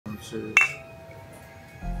shit.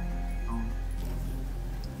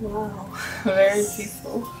 Wow, very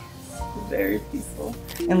peaceful. Very peaceful.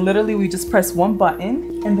 And literally we just press one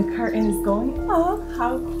button and the curtain is going up.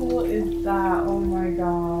 How cool is that? Oh my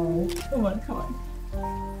god. Come on, come on.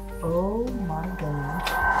 Oh my goodness.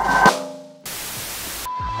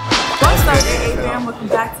 What's up, AA fam? Welcome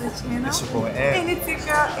back to the channel. It's your boy Ann. And it's your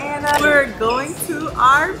girl Anna. We're going to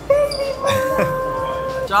our Babymoon.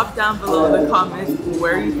 Drop down below in the comments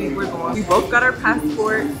where you think we're going. We both got our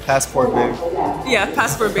passport. Passport, babe. Yeah,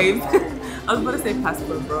 passport, babe. I was about to say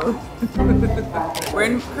passport, bro.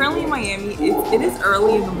 We're currently in Miami. It is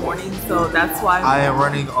early in the morning, so that's why I am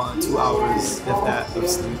running on 2 hours, if that, of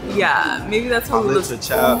sleep. Yeah, maybe that's why we look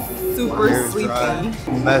super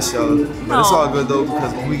sleepy. Mess, yo. But it's all good though,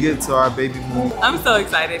 because when we get to our Babymoon, I'm so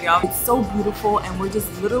excited, y'all. It's so beautiful, and we're just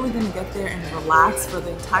literally gonna get there and relax for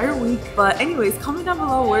the entire week. But anyways, comment down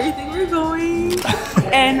below where you think we're going.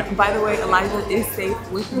 And by the way, Elijah is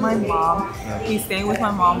safe with my mom. He's staying with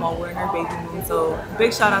my mom while we're in our Babymoon. So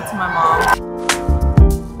big shout out to my mom.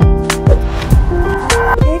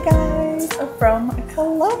 Hey guys, from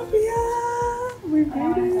Colombia. We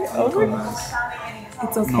made it. Oh my gosh.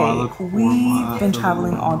 It's okay. No, we've been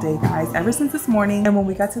traveling all day, guys, ever since this morning. And when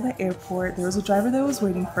we got to the airport, there was a driver that was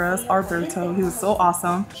waiting for us, Alberto. He was so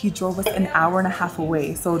awesome. He drove us an hour and a half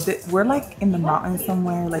away. So we're like in the mountains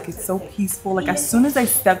somewhere. Like, it's so peaceful. Like, as soon as I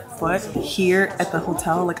stepped foot here at the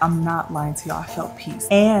hotel, like, I'm not lying to y'all, I felt peace.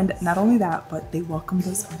 And not only that, but they welcomed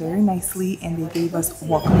us very nicely and they gave us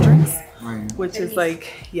welcome drinks, which is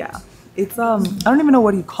like, yeah, it's I don't even know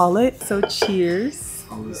what you call it. So cheers.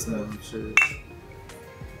 all this shit.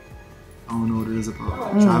 I don't know what it is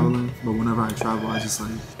about traveling, but whenever I travel, I just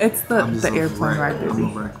like... It's the airplane ride, baby.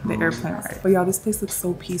 The airplane ride. But y'all, this place looks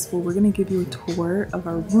so peaceful. We're gonna give you a tour of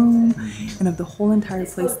our room and of the whole entire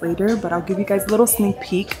place later, but I'll give you guys a little sneak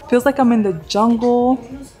peek. Feels like I'm in the jungle.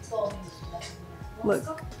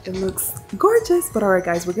 Look, it looks gorgeous. But all right,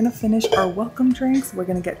 guys, we're gonna finish our welcome drinks. We're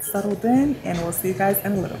gonna get settled in, and we'll see you guys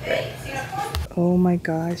in a little bit. Oh my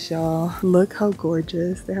gosh, y'all. Look how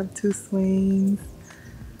gorgeous. They have 2 swings.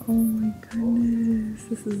 Oh my goodness,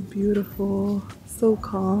 this is beautiful. So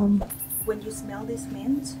calm. When you smell this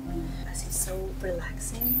mint, it's so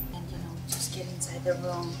relaxing, and you know, just get inside the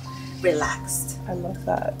room relaxed. I love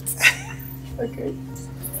that. Okay.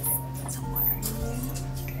 Put some water in there.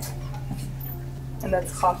 Okay. And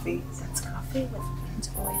that's coffee. That's coffee with mint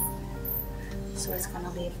oil. So it's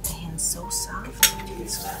gonna leave the hands so soft. You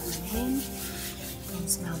just put it in and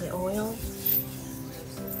smell the oil.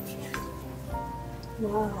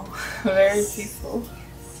 Wow, very peaceful,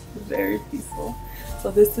 very peaceful. So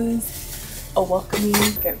this is a welcoming,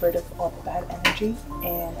 get rid of all the bad energy,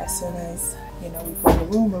 and as soon as, you know, we go in the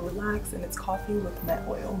room, we're relaxed, and it's coffee with mint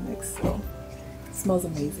oil mixed, so it smells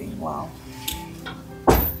amazing. Wow.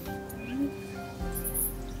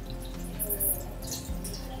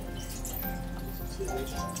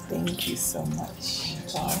 Thank you so much.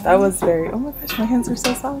 Wow, that was very, oh my gosh, my hands are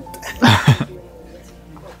so soft.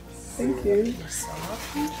 Thank you.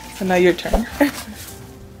 So now your turn.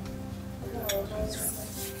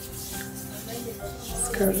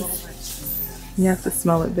 You have to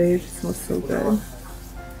smell it, babe. It smells so good.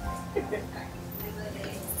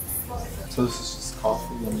 So this is just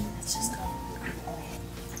coffee? It's just coffee.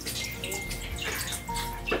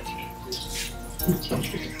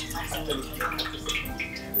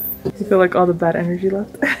 You feel like all the bad energy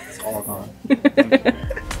left? It's all gone.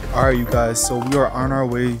 Alright, you guys, so we are on our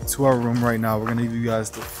way to our room right now. We're gonna give you guys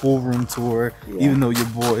the full room tour. Even though your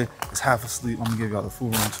boy is half asleep, I'm gonna give y'all the full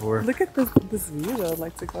room tour. Look at this view though. I'd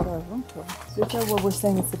like to go to our room tour. Look at what we're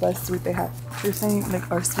saying, it's the best suite they have. You're saying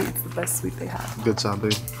like our suite is the best suite they have. Good job,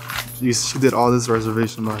 babe. She did all this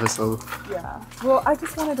reservation by herself. Yeah. Well, I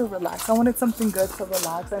just wanted to relax. I wanted something good to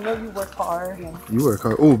relax. I know you work hard. And you work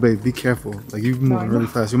hard. Oh, babe, be careful. Like, you're moving really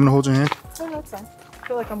fast. You want me to hold your hand? Oh, that's fine. I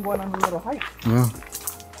feel like I'm going on a little hike. Yeah.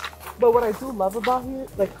 But what I do love about here,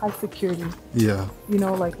 like high security. Yeah. You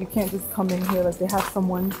know, like you can't just come in here. Like they have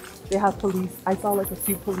someone, they have police. I saw like a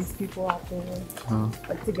few police people out there.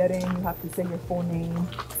 Like to get in, you have to say your full name.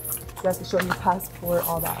 You have to show your passport,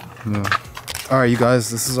 all that. Yeah. All right, you guys,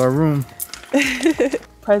 this is our room.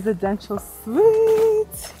 Presidential suite.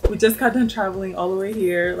 We just got done traveling all the way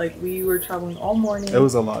here. Like, we were traveling all morning. It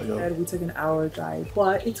was a lot, yo. And we took an hour drive,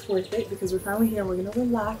 but it's worth it because we're finally here and we're gonna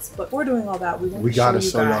relax. But before doing all that, we gotta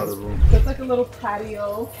show y'all the room. It's like a little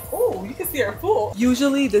patio. Oh, you can see our pool.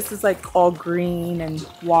 Usually this is like all green and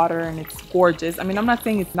water and it's gorgeous. I mean, I'm not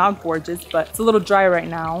saying it's not gorgeous, but it's a little dry right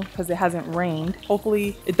now because it hasn't rained.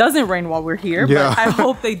 Hopefully it doesn't rain while we're here, but I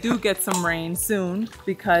hope they do get some rain soon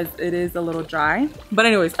because it is a little dry. But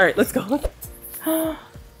anyways, all right, let's go.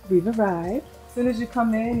 We've arrived. As soon as you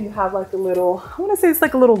come in, you have like a little, I want to say it's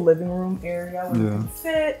like a little living room area where you can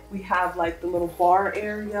sit. We have like the little bar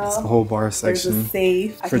area. It's a whole bar section. There's a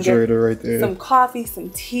safe. Refrigerator right there. Some coffee, some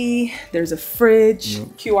tea. There's a fridge,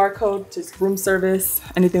 QR code, just room service,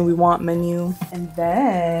 anything we want, menu. And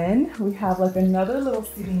then we have like another little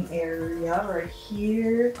seating area right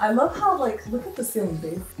here. I love how like, look at the ceiling,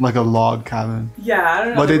 babe. Like a log cabin. Yeah, I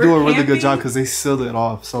don't know. But they do a really good job because they sealed it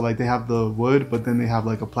off. So like they have the wood, but then they have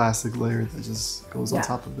like a plastic layer that just goes on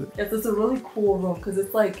top of it. Yes, it's a really cool room because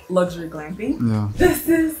it's like luxury glamping. Yeah. This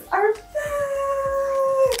is our bed.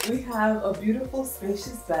 We have a beautiful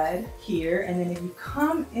spacious bed here, and then if you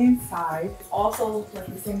come inside, it's also like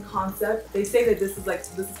the same concept. They say that this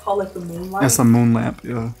is called like the moon lamp. That's a moon lamp,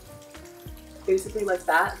 yeah. Basically like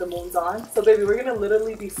that, the moon's on. So baby, we're gonna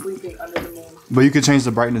literally be sleeping under the moon. But you could change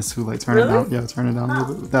the brightness too, like turn it down. Yeah, turn it down a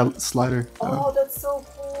little bit with that slider. Oh, that's so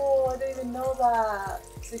cool. I didn't even know that.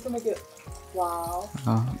 So you can make it. Wow.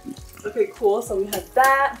 Okay, cool. So we have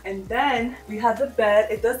that, and then we have the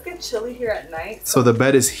bed. It does get chilly here at night. So the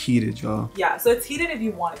bed is heated, y'all. Yeah, so it's heated if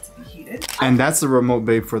you want it to be heated. And that's the remote,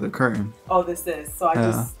 babe, for the curtain. Oh, this is. So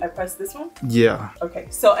I press this one? Yeah. Okay,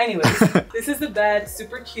 so anyways, this is the bed.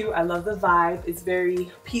 Super cute. I love the vibe. It's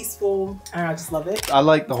very peaceful. I don't know, I just love it. I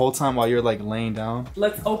like the whole time while you're like laying down.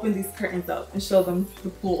 Let's open these curtains up and show them the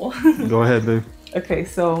pool. Go ahead, babe. Okay,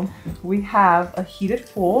 so we have a heated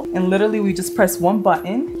pool and literally we just press one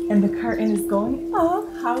button and the curtain is going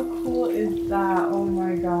up. How cool is that? Oh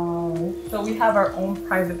my god. So we have our own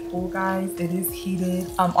private pool, guys. It is heated.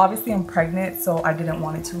 Obviously I'm pregnant, so I didn't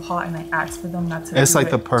want it too hot and I asked for them not to. It's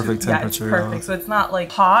like the perfect temperature. Yeah, it's perfect. So it's not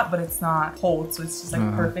like hot, but it's not cold. So it's just like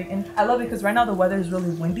perfect. And I love it because right now the weather is really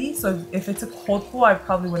windy. So if it's a cold pool, I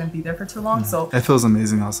probably wouldn't be there for too long. So it feels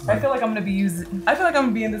amazing outside. I feel like I'm gonna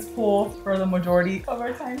be in this pool for the majority of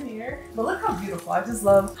our time here. But look how beautiful. I just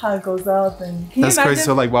love how it goes up. And that's crazy.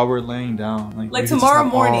 So like while we're laying down, like tomorrow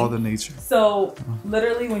morning, all the nature. So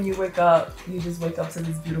literally when you wake up, you just wake up to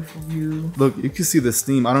this beautiful view. Look, you can see the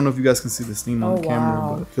steam. I don't know if you guys can see the steam on the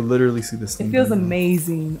camera, but you can literally see the steam. It feels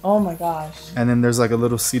amazing. Oh my gosh. And then there's like a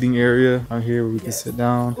little seating area out here where we can sit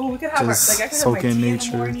down. Oh, we could have I can have my tea in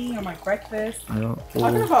the morning or my breakfast.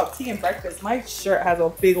 Talking about tea and breakfast, my shirt has a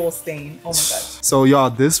big old stain. Oh my gosh. So y'all,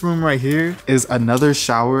 this room right here is another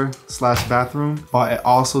shower / bathroom, but it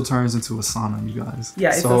also turns into a sauna, you guys. Yeah,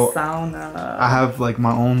 it's a sauna. I have like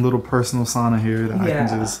my own little personal sauna here that I can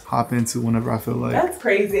just hop into whenever I feel like. That's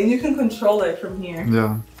crazy, and you can control it from here.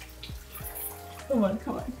 Yeah. Come on,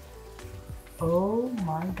 come on. Oh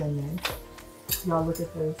my goodness. Y'all look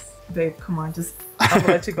at this. Babe, come on, I'll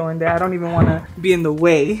let you go in there. I don't even want to be in the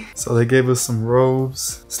way. So they gave us some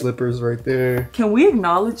robes, slippers right there. Can we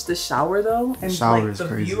acknowledge the shower though? And like the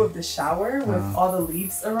view of the shower with all the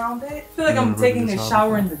leaves around it? I feel like I'm taking a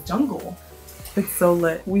shower in the jungle. It's so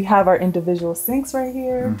lit. We have our individual sinks right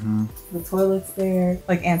here. The toilet's there.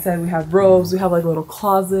 Like Ann said, we have robes. We have like a little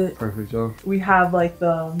closet. Perfect, Joe. We have like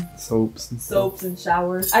the soaps and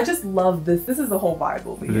showers. I just love this. This is the whole vibe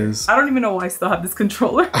over here. It is. I don't even know why I still have this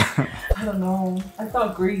controller. I don't know. I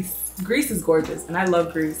thought Greece is gorgeous and I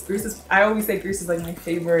love Greece. I always say Greece is like my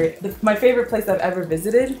favorite place I've ever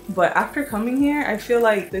visited. But after coming here, I feel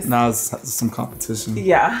like this. Now it's some competition.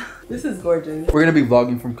 Yeah. This is gorgeous. We're gonna be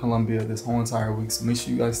vlogging from Colombia this whole entire week, so make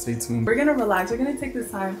sure you guys stay tuned. We're gonna relax. We're gonna take this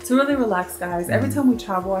time to really relax, guys. Every time we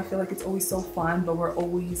travel, I feel like it's always so fun, but we're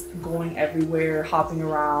always going everywhere, hopping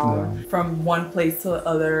around from one place to the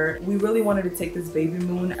other. We really wanted to take this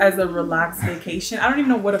Babymoon as a relaxed vacation. I don't even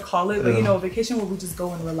know what to call it, but you know, a vacation where we just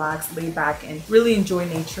go and relax, lay back, and really enjoy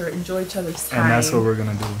nature, enjoy each other's time. And that's what we're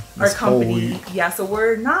gonna do. Our company. Yeah, so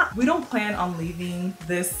we don't plan on leaving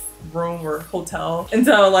this room or hotel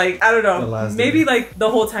until like, I don't know, maybe like the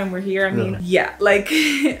whole time we're here. I mean, like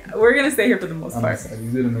we're gonna stay here for the most part.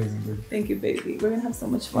 You did amazing, baby. Thank you, baby. We're gonna have so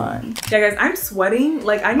much fun. Yeah, guys, I'm sweating.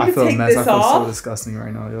 Like I need to take this off. I feel so disgusting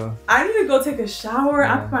right now, yeah. I need to go take a shower.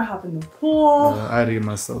 I might hop in the pool. I had to get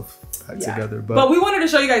myself back together. But we wanted to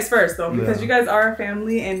show you guys first though, because you guys are our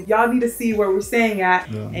family and y'all need to see where we're staying at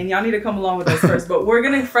and y'all need to come along with us first. But we're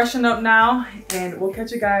gonna freshen up now and we'll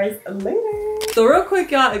catch you guys later. So real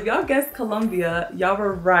quick, y'all, if y'all guessed Colombia, y'all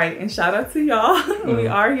were right. And shout out to y'all. We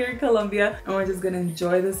are here in Colombia and we're just gonna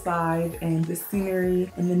enjoy this vibe and the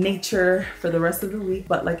scenery and the nature for the rest of the week.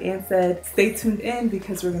 But like Ann said, stay tuned in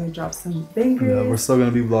because we're gonna drop some bangers. Yeah, we're still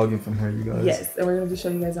gonna be vlogging from here, you guys. Yes, and we're gonna be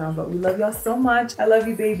showing you guys around. But we love y'all so much. I love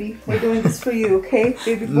you, baby. We're doing this for you, okay,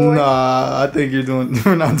 baby boy? Nah, I think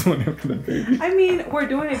we're not doing it for the baby. I mean, we're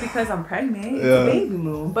doing it because I'm pregnant. It's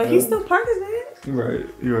Babymoon, but he's still part of it.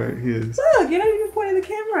 You're right, he is. Look, you're not even pointing the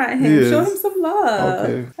camera at him. Show him some love.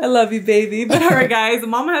 Okay. I love you, baby. But all right, guys,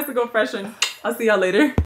 mama has to go freshen. I'll see y'all later.